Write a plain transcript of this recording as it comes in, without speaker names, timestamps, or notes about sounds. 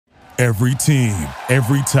Every team,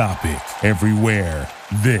 every topic, everywhere.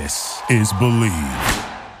 This is Believe.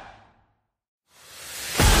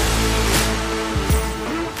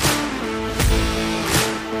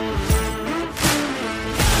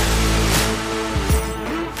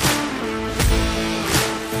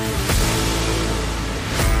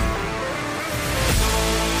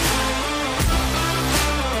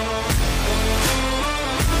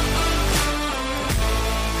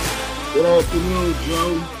 Good afternoon,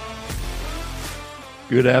 Joe.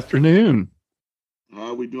 Good afternoon.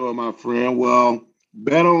 How we doing, my friend? Well,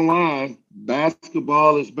 Bet Online,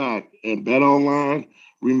 basketball is back, and Bet Online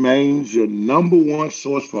remains your number one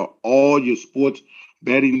source for all your sports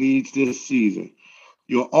betting needs this season.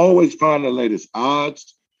 You'll always find the latest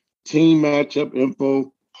odds, team matchup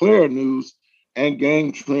info, player news, and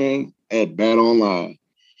game trend at Bet Online.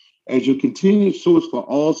 As your continued source for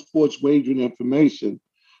all sports wagering information,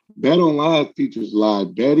 BetOnline features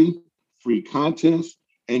live betting, free contests,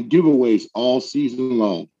 and giveaways all season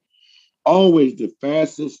long. Always the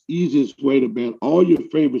fastest, easiest way to bet all your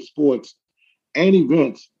favorite sports and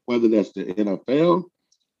events, whether that's the NFL,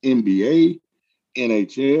 NBA,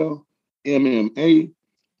 NHL, MMA,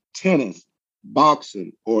 tennis,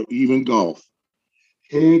 boxing, or even golf.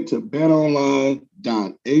 Head to betonline.ag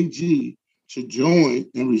to join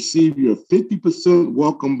and receive your 50%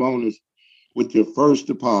 welcome bonus with your first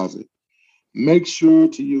deposit. Make sure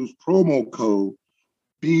to use promo code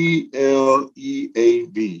BLEAV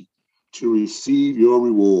to receive your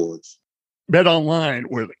rewards. Bet online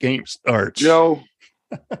where the game starts. Joe,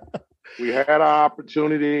 we had our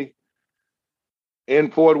opportunity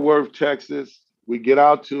in Fort Worth, Texas. We get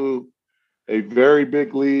out to a very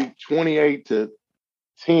big lead, 28-10,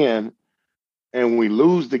 and we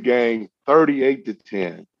lose the game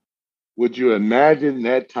 38-10. Would you imagine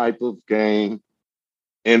that type of game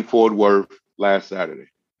in Fort Worth last Saturday?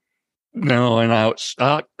 No, and I was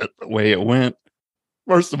shocked at the way it went.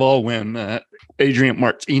 First of all, when Adrian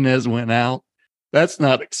Martinez went out, that's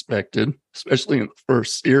not expected, especially in the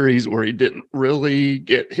first series where he didn't really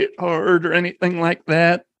get hit hard or anything like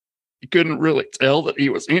that. You couldn't really tell that he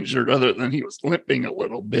was injured other than he was limping a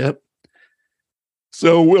little bit.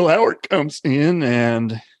 So Will Howard comes in,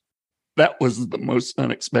 and that was the most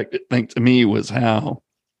unexpected thing to me, was how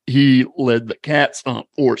he led the Cats on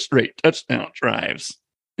 4 straight touchdown drives,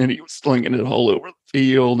 and he was slinging it all over the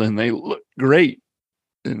field, and they looked great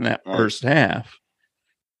in that first half.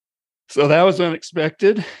 So that was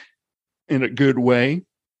unexpected in a good way,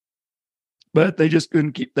 but they just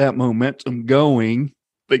couldn't keep that momentum going.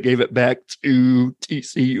 They gave it back to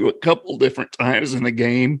TCU a couple different times in the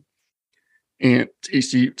game, and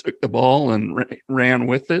TCU took the ball and ran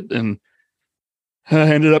with it, and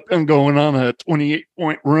ended up going on a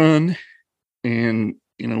 28-point run and,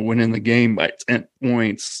 winning the game by 10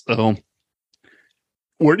 points. So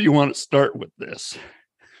where do you want to start with this?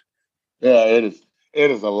 Yeah, it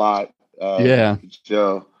is a lot,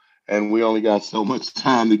 Joe, and we only got so much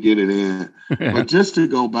time to get it in. But just to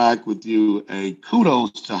go back with you, a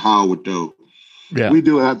kudos to Howard, though. Yeah. We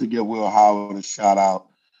do have to give Will Howard a shout out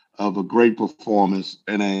of a great performance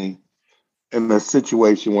in a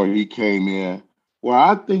situation where he came in, where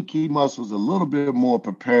I think he was a little bit more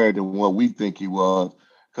prepared than what we think he was.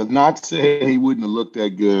 Because not saying he wouldn't have looked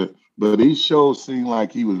that good, but he sure seemed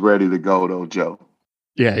like he was ready to go, though, Joe.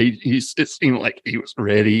 Yeah, it seemed like he was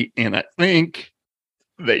ready. And I think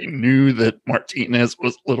they knew that Martinez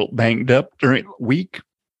was a little banged up during the week.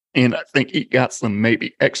 And I think he got some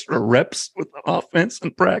maybe extra reps with the offense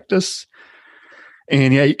in practice.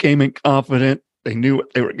 And yeah, he came in confident. They knew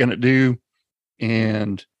what they were going to do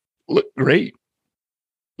and looked great,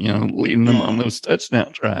 leading them on those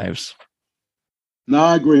touchdown drives. No,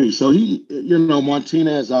 I agree. So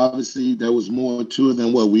Martinez, obviously, there was more to it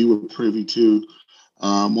than what we were privy to.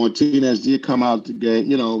 Martinez did come out the game,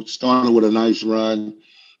 starting with a nice run,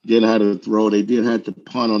 didn't have to throw. They did have to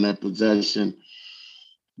punt on that possession.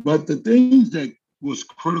 But the things that was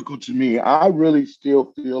critical to me, I really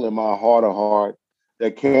still feel in my heart of heart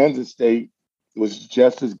that Kansas State was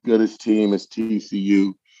just as good a team as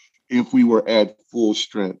TCU if we were at full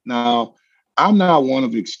strength. Now, I'm not one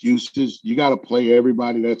of excuses. You got to play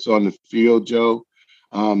everybody that's on the field, Joe.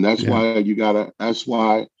 That's why you got to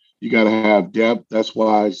have depth. That's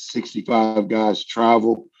why 65 guys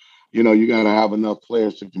travel. You got to have enough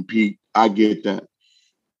players to compete. I get that.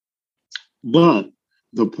 But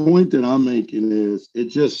the point that I'm making is it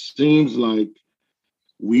just seems like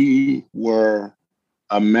we were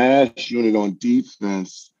a mass unit on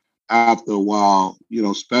defense after a while,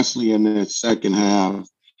 especially in the second half.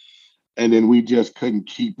 And then we just couldn't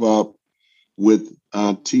keep up with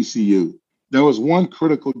TCU. There was one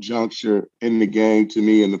critical juncture in the game to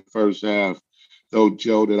me in the first half, though,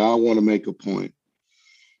 Joe, that I want to make a point.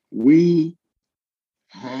 We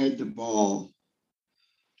had the ball.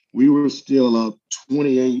 We were still up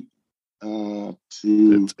 28 to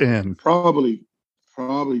It's in. probably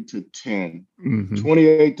to 10. Mm-hmm.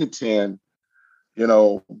 28 to 10. You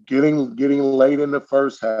know, getting late in the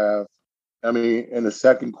first half. I mean, in the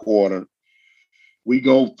second quarter, we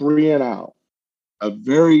go 3 and out. A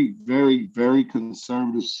very, very, very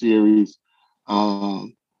conservative series.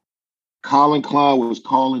 Um, Colin Klein was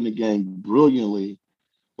calling the game brilliantly,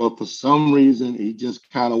 but for some reason, he just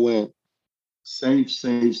kind of went safe,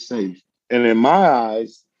 safe, safe. And in my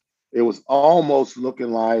eyes, it was almost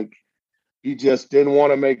looking like he just didn't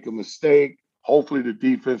want to make a mistake. Hopefully, the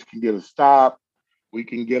defense can get a stop. We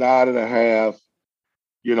can get out of the half,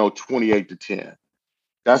 28 to 10.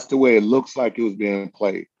 That's the way it looks like it was being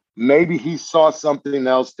played. Maybe he saw something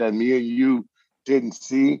else that me and you didn't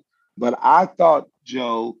see, but I thought,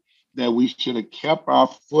 Joe, that we should have kept our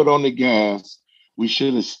foot on the gas. We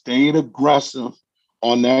should have stayed aggressive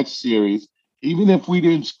on that series. Even if we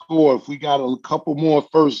didn't score, if we got a couple more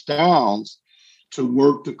first downs to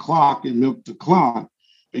work the clock and milk the clock,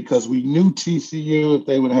 because we knew TCU, if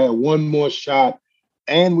they would have had one more shot,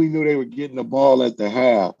 and we knew they were getting the ball at the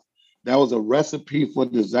half, that was a recipe for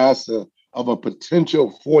disaster of a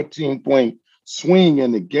potential 14-point swing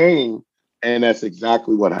in the game, and that's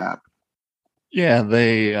exactly what happened. Yeah,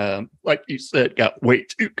 they, like you said, got way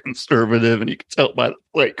too conservative, and you could tell by the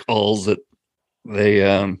play calls that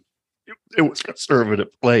it was conservative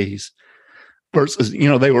plays versus,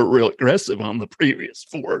 they were real aggressive on the previous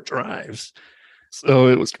 4 drives. So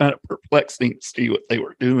it was kind of perplexing to see what they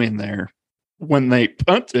were doing there. When they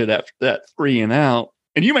punted after that 3 and out,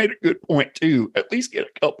 and you made a good point too, at least get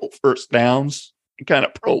a couple first downs and kind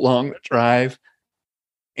of prolong the drive.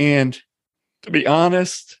 And to be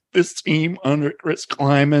honest, this team under Chris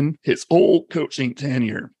Kleiman, his whole coaching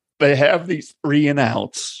tenure, they have these 3 and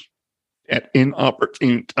outs at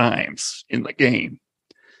inopportune times in the game.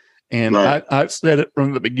 And right. I've said it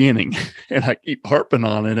from the beginning, and I keep harping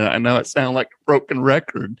on it. And I know it sounds like a broken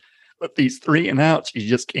record, but these 3 and outs, you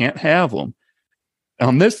just can't have them.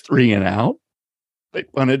 On this 3 and out, they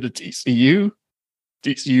punted to TCU.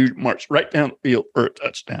 TCU marched right down the field for a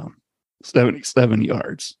touchdown, 77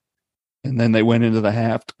 yards. And then they went into the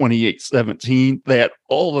half 28-17. They had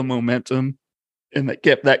all the momentum, and they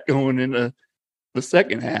kept that going into the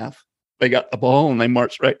second half. They got the ball, and they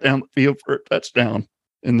marched right down the field for a touchdown.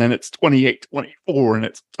 And then it's 28-24, and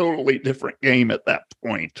it's a totally different game at that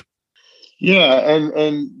point. Yeah,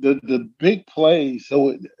 and the big play,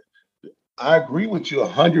 so I agree with you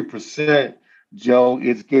 100%, Joe.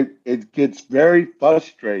 It gets very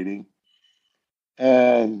frustrating.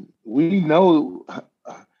 And we know,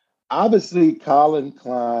 obviously, Colin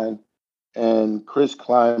Klein and Chris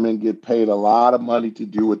Kleiman get paid a lot of money to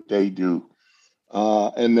do what they do,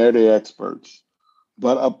 and they're the experts.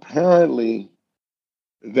 But apparently,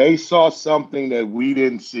 they saw something that we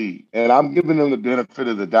didn't see. And I'm giving them the benefit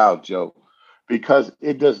of the doubt, Joe, because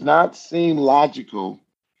it does not seem logical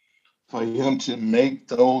for him to make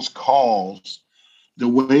those calls the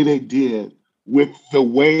way they did with the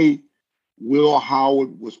way Will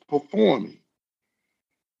Howard was performing.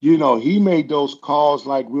 He made those calls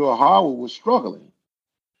like Will Howard was struggling,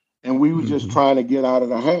 and we were just trying to get out of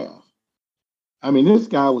the half. I mean, this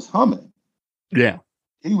guy was humming. Yeah.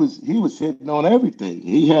 He was hitting on everything.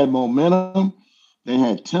 He had momentum. They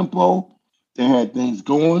had tempo. They had things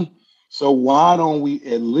going. So why don't we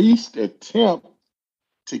at least attempt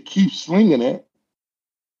to keep swinging it,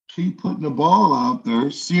 keep putting the ball out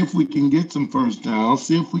there, see if we can get some first downs,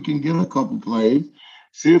 see if we can get a couple plays,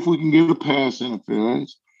 see if we can get a pass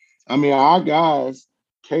interference. I mean, our guys,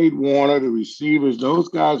 Cade Warner, the receivers, those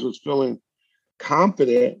guys was feeling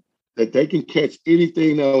confident that they can catch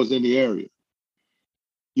anything that was in the area,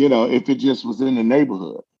 if it just was in the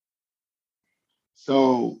neighborhood.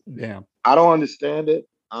 So yeah, I don't understand it.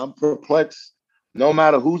 I'm perplexed. No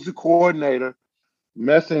matter who's the coordinator,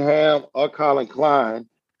 Messingham or Colin Klein,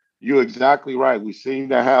 you're exactly right. We seem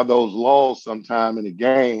to have those lulls sometime in the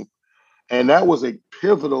game. And that was a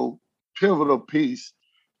pivotal piece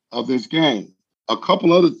of this game. A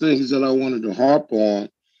couple other things that I wanted to harp on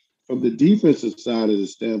from the defensive side of the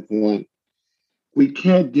standpoint, we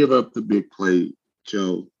can't give up the big play,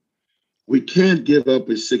 Joe. We can't give up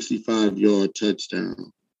a 65-yard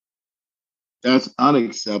touchdown. That's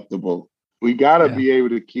unacceptable. We got to be able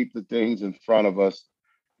to keep the things in front of us.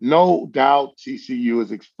 No doubt TCU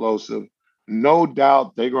is explosive. No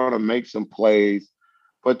doubt they're going to make some plays.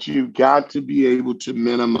 But you've got to be able to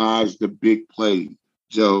minimize the big play,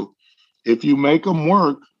 Joe. if you make them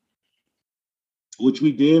work, which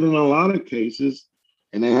we did in a lot of cases,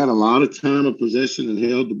 and they had a lot of time of possession and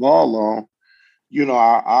held the ball long,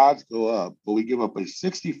 our odds go up. But we give up a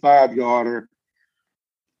 65-yarder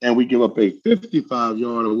and we give up a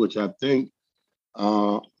 55-yarder, which I think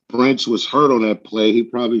Branch was hurt on that play. He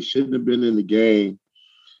probably shouldn't have been in the game.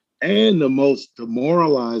 And the most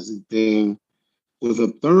demoralizing thing was a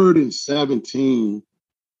 3rd and 17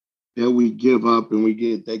 that we give up and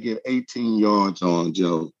they get 18 yards on,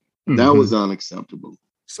 Joe. That was unacceptable.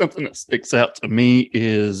 Something that sticks out to me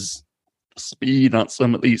is speed on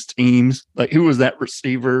some of these teams. Like, who was that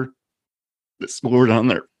receiver that scored on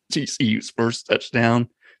their TCU's first touchdown?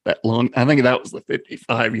 That long, I think that was the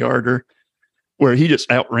 55-yarder, where he just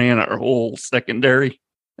outran our whole secondary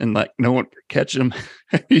and like no one could catch him.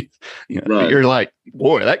 Right. You're like,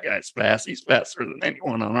 boy, that guy's fast. He's faster than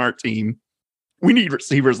anyone on our team. We need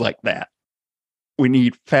receivers like that. We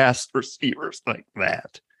need fast receivers like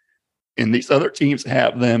that. And these other teams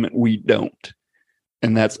have them and we don't.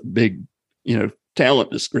 And that's a big,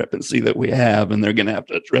 talent discrepancy that we have. And they're going to have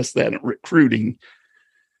to address that in recruiting.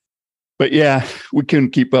 But yeah, we couldn't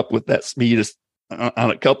keep up with that speed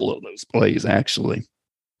on a couple of those plays, actually.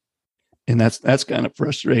 And that's kind of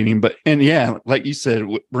frustrating. But, and yeah, like you said,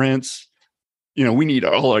 with Brent's, we need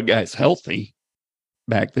all our guys healthy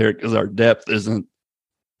back there because our depth isn't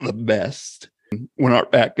the best. When our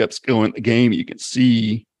backups go in the game, you can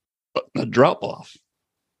see a drop off.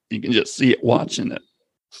 You can just see it watching it.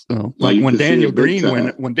 So, like when Daniel Green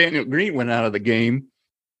went out of the game,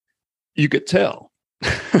 you could tell.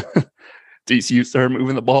 TCU started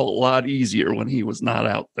moving the ball a lot easier when he was not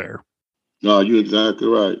out there. No, you're exactly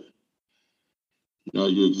right.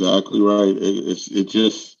 It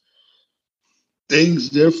just things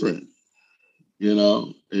different. You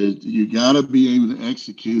got to be able to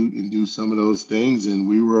execute and do some of those things. And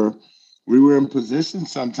we were in position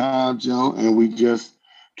sometimes, and we just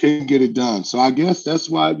couldn't get it done. So I guess that's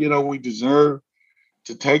why, we deserve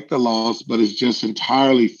to take the loss, but it's just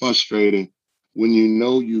entirely frustrating when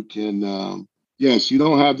you can, yes, you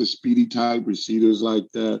don't have the speedy type receivers like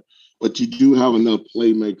that, but you do have enough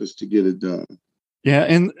playmakers to get it done. Yeah,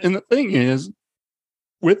 and the thing is,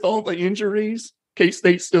 with all the injuries,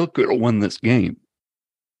 K-State still could have won this game.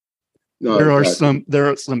 No, there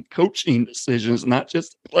are some coaching decisions, not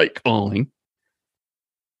just play calling.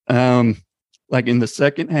 Like in the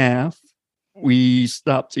second half, we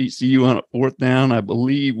stopped TCU on a 4th down. I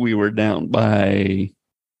believe we were down by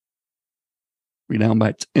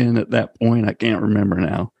 10 at that point. I can't remember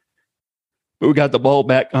now. But we got the ball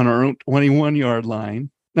back on our own 21-yard line.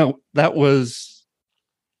 No, that was,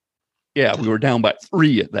 we were down by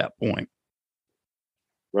 3 at that point.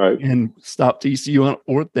 Right. And stopped TCU on a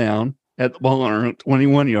 4th down, had the ball on our own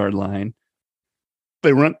 21-yard line.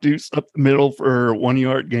 They run deuce up the middle for a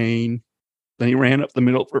 1-yard gain. Then he ran up the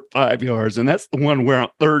middle for 5 yards. And that's the one where on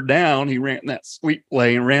 3rd down, he ran that sweep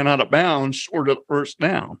play and ran out of bounds short of the 1st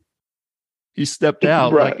down. He stepped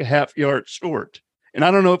out like a half yard short. And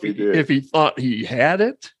I don't know if he thought he had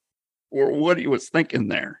it or what he was thinking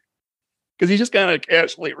there. Because he just kind of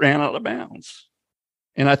casually ran out of bounds.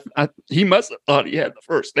 And he must have thought he had the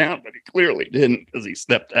 1st down, but he clearly didn't because he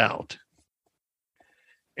stepped out.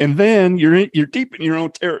 And then you're deep in your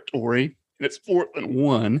own territory, and it's 4th and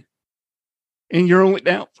 1, and you're only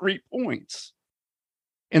down 3 points.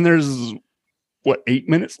 And there's, 8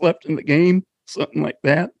 minutes left in the game? Something like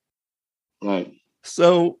that. Right.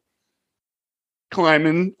 So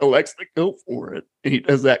Kleiman elects to go for it. And he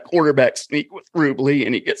does that quarterback sneak with Rubley,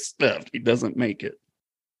 and he gets stuffed. He doesn't make it.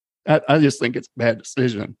 I just think it's a bad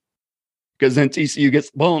decision. Because then TCU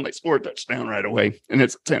gets the ball, and they score a touchdown right away. And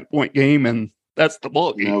it's a 10-point game, and that's the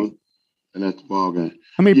ball game. And that's the ball game.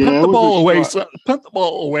 I mean, punt the ball away. Punt the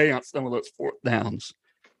ball away on some of those 4th downs.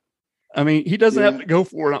 I mean, he doesn't have to go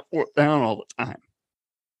for it on 4th down all the time.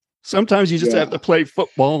 Sometimes you just have to play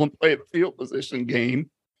football and play the field position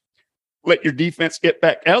game. Let your defense get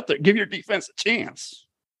back out there. Give your defense a chance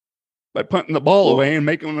by punting the ball away and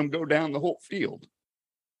making them go down the whole field.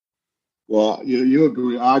 Well, you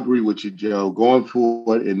agree. I agree with you, Joe. Going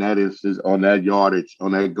forward in that instance, on that yardage,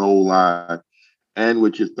 on that goal line, and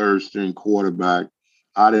with your 3rd-string quarterback,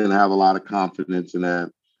 I didn't have a lot of confidence in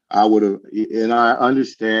that. I would have, and I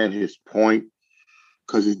understand his point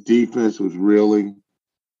because his defense was reeling.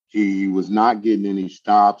 He was not getting any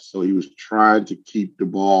stops, so he was trying to keep the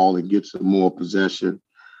ball and get some more possession.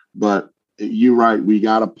 But you're right, we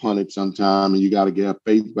got to punt it sometime, and you got to get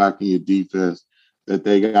faith back in your defense that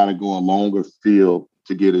they got to go a longer field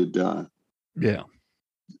to get it done. Yeah.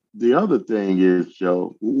 The other thing is,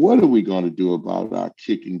 Joe, what are we going to do about our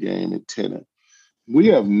kicking game at Tennant? We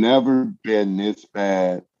have never been this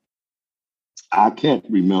bad. I can't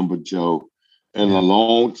remember, Joe, in a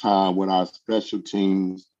long time with our special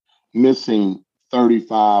teams missing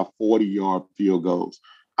 35, 40-yard field goals.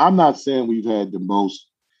 I'm not saying we've had the most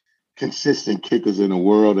consistent kickers in the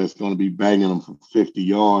world that's going to be banging them for 50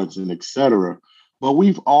 yards and et cetera. But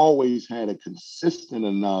we've always had a consistent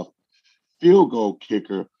enough field goal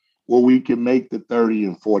kicker where we can make the 30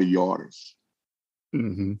 and 40 yarders.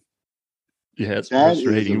 Mm-hmm. Yeah, it's That is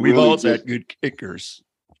frustrating. We've always had good kickers,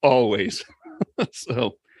 always.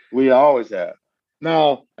 So we always have.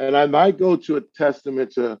 Now, and I might go to a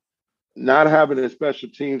testament to not having a special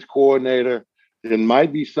teams coordinator. It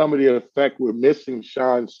might be some of the effect we're missing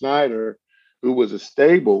Sean Snyder, who was a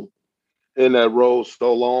stable in that role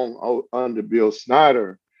so long under Bill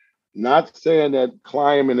Snyder. Not saying that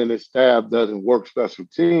Kleiman and his staff doesn't work special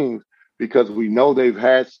teams, because we know they've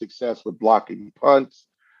had success with blocking punts.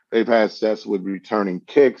 They've had success with returning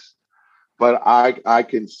kicks. But I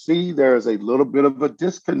can see there's a little bit of a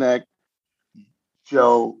disconnect,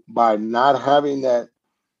 Joe, by not having that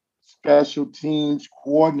special teams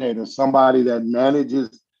coordinator, somebody that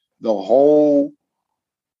manages the whole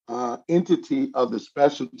entity of the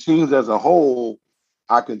special teams as a whole.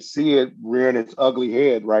 I can see it rearing its ugly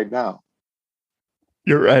head right now.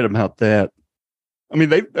 You're right about that. I mean,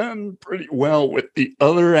 they've done pretty well with the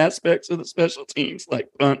other aspects of the special teams, like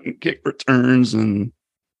punt and kick returns and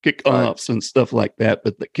kickoffs and stuff like that.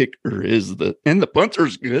 But the kicker is and the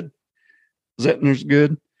punter's good. Zettner's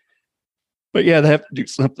good. But yeah, they have to do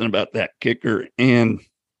something about that kicker. And,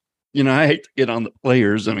 I hate to get on the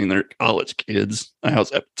players. I mean, they're college kids. I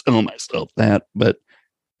always have to tell myself that. But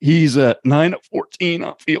he's at 9 of 14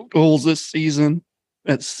 on field goals this season.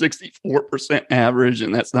 That's 64% average,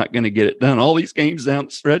 and that's not going to get it done. All these games down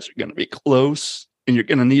the stretch are going to be close, and you're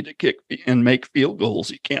going to need to kick and make field goals.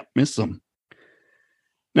 You can't miss them.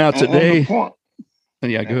 Now, today...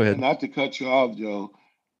 Yeah, go ahead. Not to cut you off, Joe.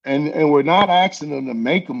 And we're not asking them to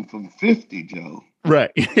make them from 50, Joe. Right.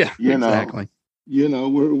 Yeah, exactly.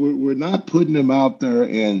 We're not putting them out there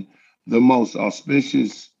in the most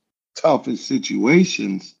auspicious, toughest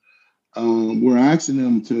situations. We're asking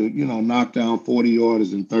them to, knock down 40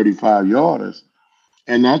 yarders and 35 yarders.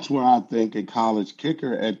 And that's where I think a college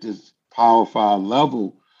kicker at this Power 5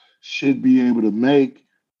 level should be able to make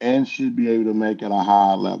and should be able to make at a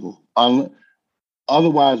high level.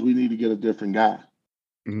 Otherwise, we need to get a different guy.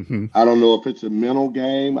 Mm-hmm. I don't know if it's a mental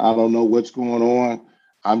game. I don't know what's going on.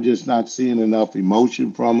 I'm just not seeing enough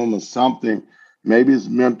emotion from him or something. Maybe it's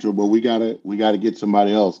mental, but we gotta get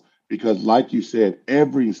somebody else. Because like you said,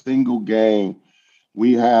 every single game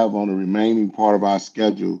we have on the remaining part of our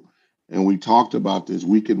schedule, and we talked about this,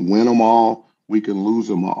 we can win them all, we can lose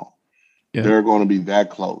them all. Yeah. They're going to be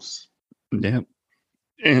that close. Yeah.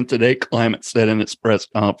 And today, Climate said in its press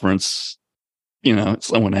conference,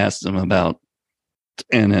 someone asked him about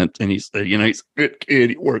Tennant, and he said, he's a good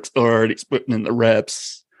kid, he works hard, he's putting in the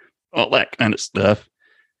reps, all that kind of stuff.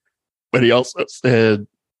 But he also said,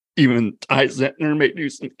 even Ty Zentner may do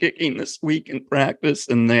some kicking this week in practice,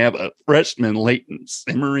 and they have a freshman, Leighton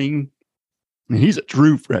Simmering, and he's a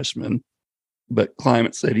true freshman. But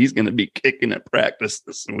Climate said he's going to be kicking at practice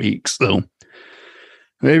this week, so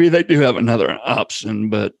maybe they do have another option.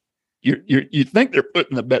 But you think they're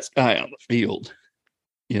putting the best guy on the field,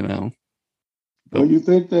 Well, you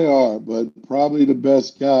think they are, but probably the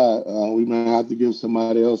best guy. We may have to give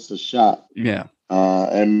somebody else a shot. Yeah.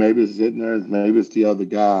 And maybe it's Zentner, maybe it's the other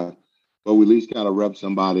guy. But we at least got to rep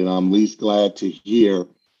somebody, and I'm least glad to hear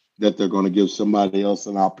that they're going to give somebody else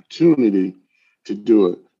an opportunity to do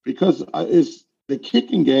it. Because it's the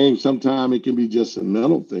kicking game, sometimes it can be just a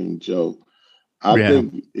mental thing, Joe. I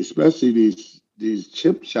think especially these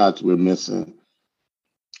chip shots we're missing.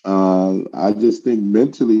 I just think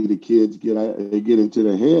mentally the kids get into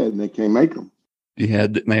their head and they can't make them. Yeah,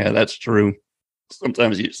 that's true.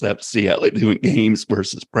 Sometimes you just have to see how they do in games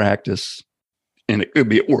versus practice, and it could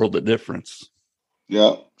be a world of difference.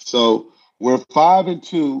 Yeah. So we're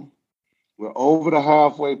 5-2. We're over the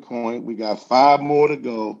halfway point. We got 5 more to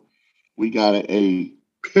go. We got a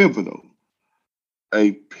pivotal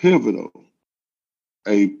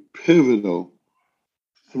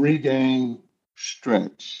 3-game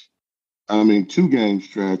stretch. 2-game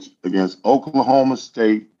stretch against Oklahoma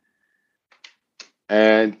State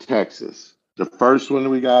and Texas. The first one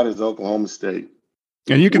we got is Oklahoma State.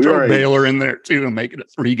 And you can throw Baylor in there too and make it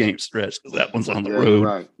a 3-game stretch because that one's on the road.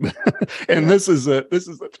 Right. And this is a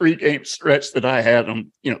 3-game stretch that I had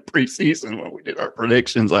them, preseason when we did our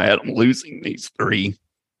predictions. I had them losing these 3.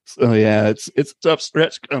 So yeah, it's a tough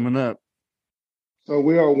stretch coming up. So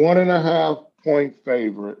we are 1.5 point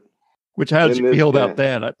favorite Which, how did in you this feel about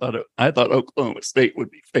game. that? I thought Oklahoma State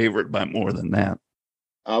would be favored by more than that.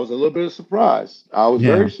 I was a little bit surprised. I was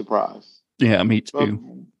Yeah. very surprised. Yeah, me But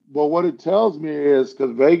too. but what it tells me is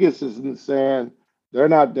because Vegas isn't saying they're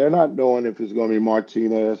not knowing if it's going to be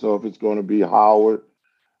Martinez or if it's going to be Howard.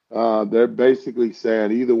 They're basically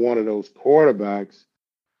saying either one of those quarterbacks,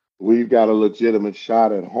 we've got a legitimate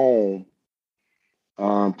shot at home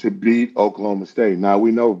to beat Oklahoma State. Now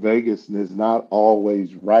we know Vegas is not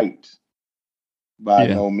always right by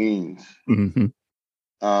Yeah. no means. Mm-hmm.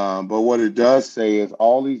 But what it does say is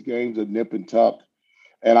all these games are nip and tuck.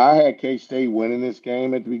 And I had K State winning this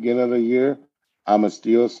game at the beginning of the year. I'm going to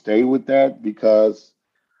still stay with that because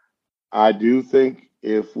I do think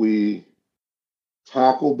if we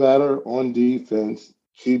tackle better on defense,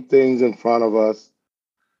 keep things in front of us,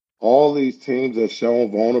 all these teams have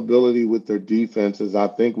shown vulnerability with their defenses. I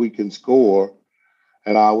think we can score.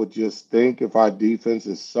 And I would just think if our defense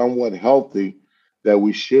is somewhat healthy, that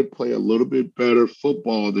we should play a little bit better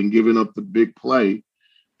football than giving up the big play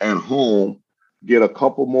at home, get a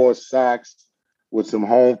couple more sacks with some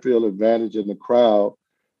home field advantage in the crowd,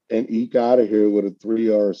 and eke out of here with a 3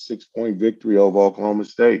 or 6 point victory over Oklahoma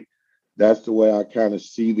State. That's the way I kind of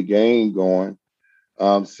see the game going.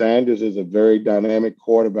 Sanders is a very dynamic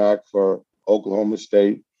quarterback for Oklahoma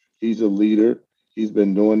State. He's a leader. He's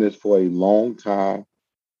been doing this for a long time.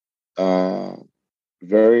 Uh,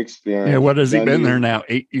 very Yeah, experienced. what has he been there Gundy, now?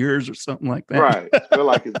 8 years or something like that? right. I feel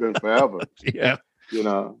like it's been forever. Yeah. You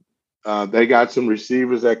know, they got some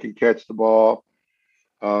receivers that can catch the ball.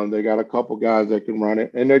 They got a couple guys that can run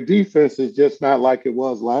it, and their defense is just not like it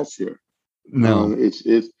was last year. No.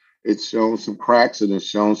 It's shown some cracks and it's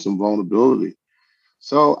shown some vulnerability.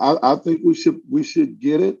 So I think we should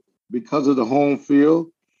get it because of the home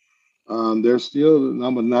field. They're still the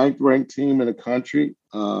number ninth ranked team in the country.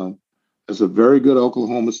 It's a very good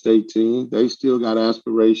Oklahoma State team. They still got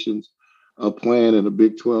aspirations of playing in a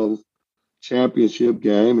Big 12 championship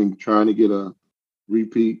game and trying to get a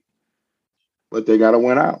repeat, but they got to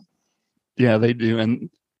win out. Yeah, they do. And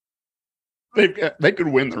they could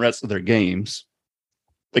win the rest of their games.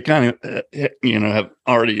 They kind of, have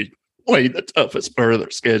already played the toughest part of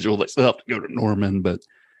their schedule. They still have to go to Norman, but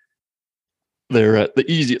they're the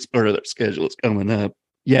easiest part of their schedule is coming up.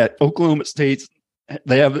 Yeah, Oklahoma State's,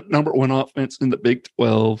 they have the number one offense in the Big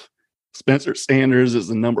 12. Spencer Sanders is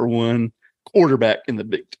the number one quarterback in the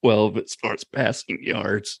Big 12 as far as passing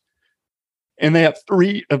yards. And they have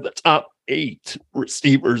 3 of the top 8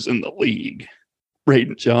 receivers in the league.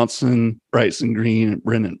 Braden Johnson, Bryson Green, and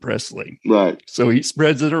Brendan Presley. Right. So he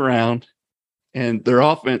spreads it around, and their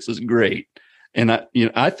offense is great. And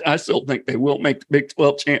I still think they will make the Big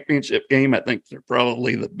 12 championship game. I think they're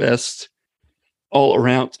probably the best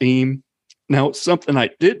all-around team. Now, something I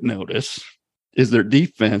did notice is their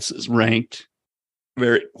defense is ranked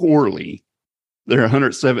very poorly. They're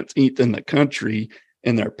 117th in the country,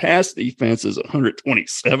 and their pass defense is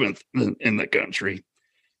 127th in the country.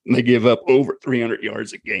 And they give up over 300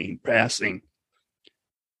 yards a game passing.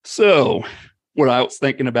 So what I was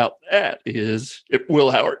thinking about that is if Will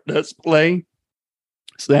Howard does play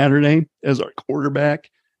Saturday as our quarterback,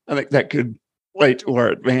 I think that could play to our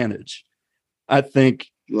advantage. I think,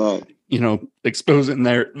 Right. Exposing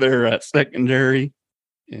their secondary,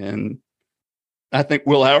 and I think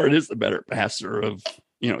Will Howard is the better passer of,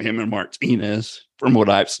 him and Martinez from what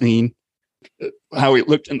I've seen. How he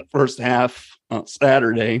looked in the first half on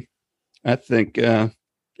Saturday, I think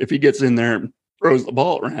if he gets in there and throws the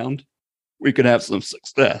ball around, we could have some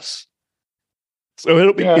success. So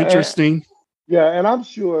it'll be interesting. And I'm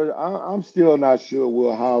sure I'm still not sure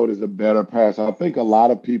Will Howard is a better passer. I think a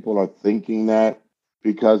lot of people are thinking that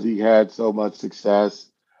because he had so much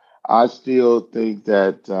success. I still think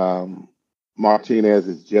that Martinez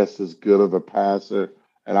is just as good of a passer,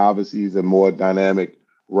 and obviously he's a more dynamic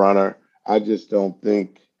runner. I just don't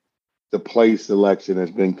think the play selection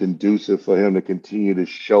has been conducive for him to continue to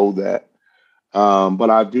show that. But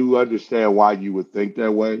I do understand why you would think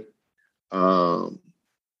that way. And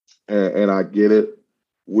I get it.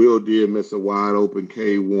 Will did miss a wide open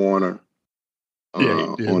K Warner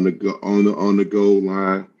on the goal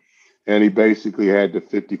line. And he basically had the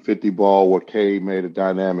 50-50 ball where K made a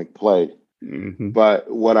dynamic play. Mm-hmm. But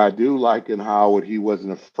what I do like in Howard, he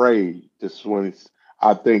wasn't afraid to swing.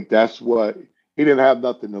 I think that's what he didn't have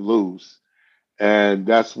nothing to lose. And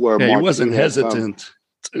that's where he wasn't hesitant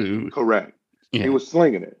to. Correct. Yeah. He was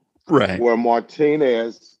slinging it. Right. Where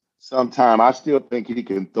Martinez, sometime I still think he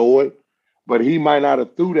can throw it, but he might not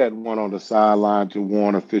have threw that one on the sideline to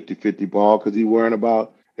Warner 50-50 ball because he's worrying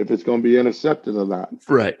about if it's going to be intercepted or not.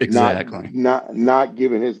 Right, exactly. Not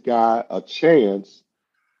giving his guy a chance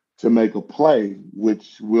to make a play,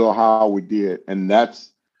 which Will Howard did. And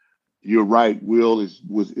you're right, Will is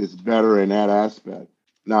better in that aspect.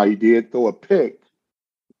 Now he did throw a pick.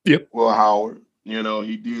 Yep. Will Howard,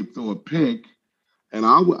 he did throw a pick. And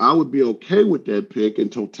I would be okay with that pick in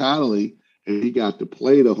totality if he got to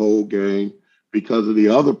play the whole game because of the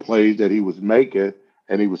other plays that he was making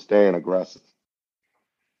and he was staying aggressive.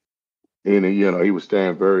 And he was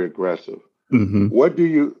staying very aggressive. Mm-hmm. What do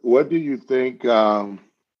you think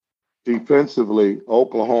defensively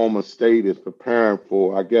Oklahoma State is preparing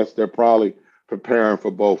for? I guess they're probably preparing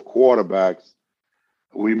for both quarterbacks.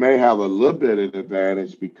 We may have a little bit of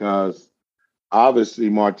advantage because obviously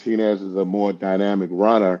Martinez is a more dynamic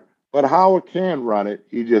runner, but Howard can run it.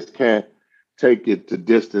 He just can't take it to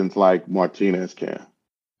distance like Martinez can.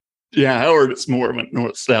 Yeah, Howard is more of a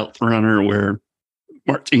north-south runner where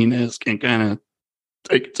Martinez can kind of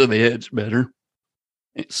take it to the edge better.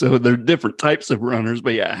 So they're different types of runners,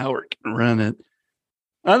 but yeah, Howard can run it.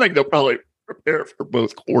 I think they'll probably prepare for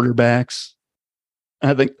both quarterbacks.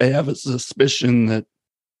 I think they have a suspicion that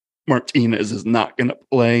Martinez is not going to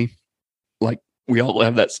play. Like we all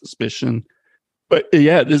have that suspicion. But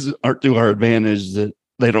yeah, it is to our advantage that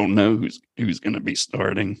they don't know who's going to be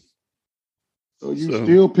starting. So you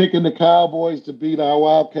still picking the Cowboys to beat our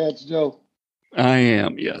Wildcats, Joe? I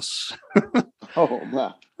am, yes. Oh,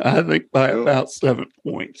 my. I think by about 7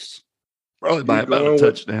 points. Probably by about a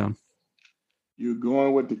touchdown. You're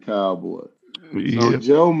going with the Cowboys. Yep. So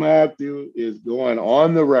Joe Matthew is going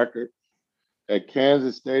on the record that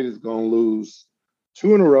Kansas State is going to lose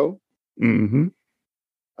 2 in a row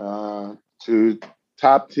to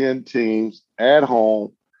top 10 teams at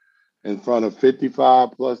home in front of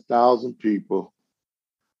 55,000+ people.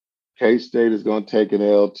 K-State is going to take an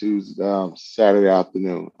L to Saturday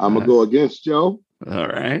afternoon. I'm going to go against Joe. All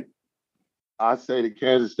right. I say the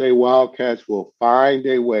Kansas State Wildcats will find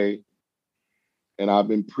a way, and I've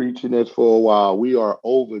been preaching this for a while. We are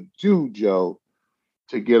overdue, Joe,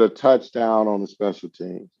 to get a touchdown on the special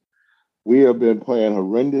teams. We have been playing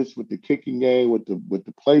horrendous with the kicking game, with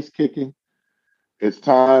the place kicking. It's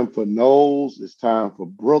time for Knowles. It's time for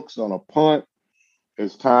Brooks on a punt.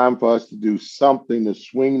 It's time for us to do something to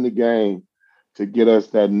swing the game to get us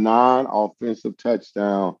that non-offensive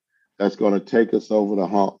touchdown that's going to take us over the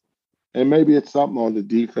hump. And maybe it's something on the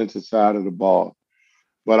defensive side of the ball.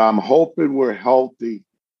 But I'm hoping we're healthy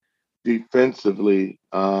defensively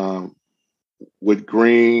with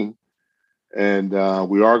Green. And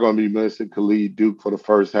we are going to be missing Khalid Duke for the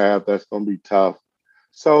first half. That's going to be tough.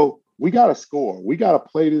 So we got to score. We got to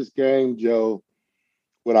play this game, Joe,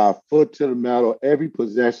 with our foot to the metal. Every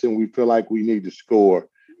possession, we feel like we need to score.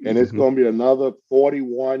 And it's going to be another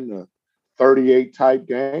 41-38 type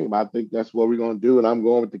game. I think that's what we're going to do. And I'm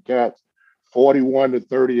going with the Cats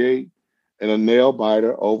 41-38 and a nail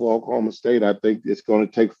biter over Oklahoma State. I think it's going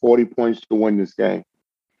to take 40 points to win this game.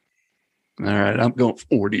 All right. I'm going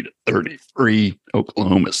 40-33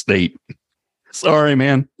 Oklahoma State. Sorry,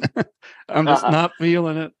 man. I'm just not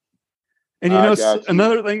feeling it. And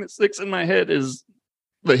another thing that sticks in my head is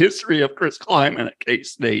the history of Chris Kleiman at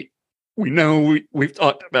K-State. We know we've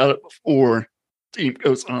talked about it before. Team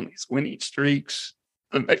goes on these winning streaks,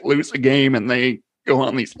 and they lose a game, and they go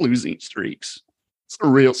on these losing streaks. It's a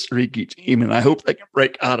real streaky team, and I hope they can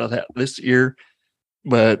break out of that this year.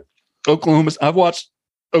 But I've watched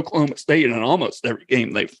Oklahoma State in almost every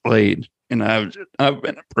game they've played, and I've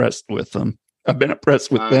been impressed with them. I've been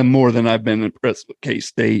impressed with them more than I've been impressed with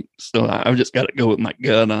K-State. So I've just got to go with my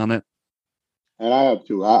gut on it. And I have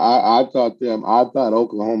to. I thought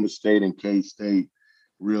Oklahoma State and K-State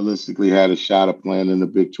realistically had a shot of playing in the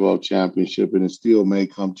Big 12 championship, and it still may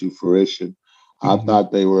come to fruition. I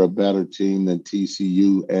thought they were a better team than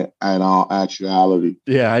TCU in all actuality.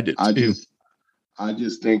 Yeah, I did too. I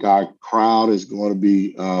just think our crowd is going to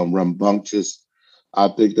be rambunctious. I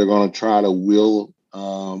think they're going to try to will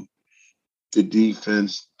the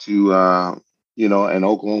defense to, an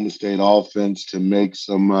Oklahoma State offense to make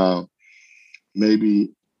some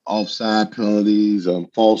maybe offside penalties,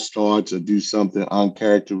 false starts, or do something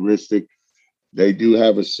uncharacteristic. They do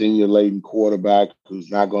have a senior laden quarterback who's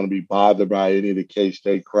not going to be bothered by any of the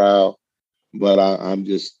K-State crowd. But I'm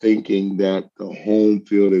just thinking that the home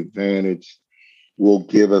field advantage will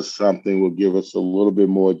give us something, will give us a little bit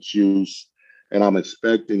more juice. And I'm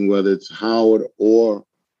expecting whether it's Howard or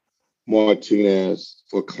Martinez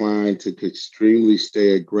for Klein to extremely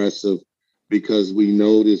stay aggressive because we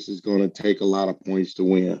know this is going to take a lot of points to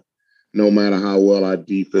win, no matter how well our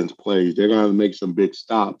defense plays. They're going to make some big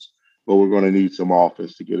stops, but we're going to need some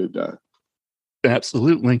offense to get it done.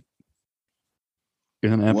 Absolutely.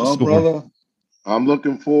 Gonna have well, to score. brother, I'm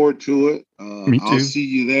looking forward to it. Me too. I'll see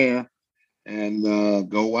you there, and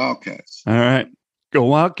go Wildcats. All right. Go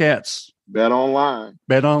Wildcats. Bet online.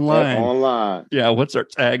 Bet online. Bet online. Yeah, what's our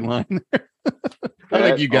tagline? I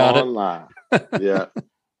think you got online. Yeah.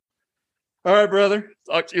 All right, brother.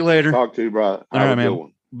 Talk to you later. Talk to you, brother. Have a good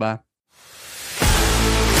one. Bye.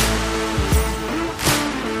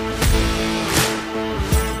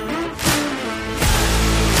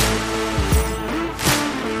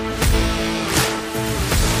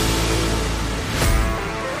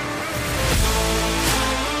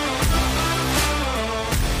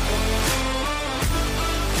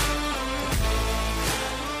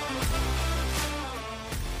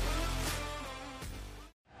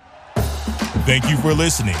 Thank you for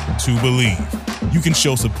listening to Believe. You can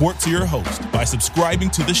show support to your host by subscribing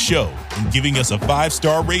to the show and giving us a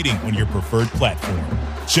 5-star rating on your preferred platform.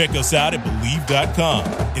 Check us out at Believe.com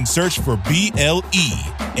and search for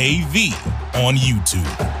BLEAV on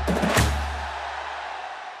YouTube.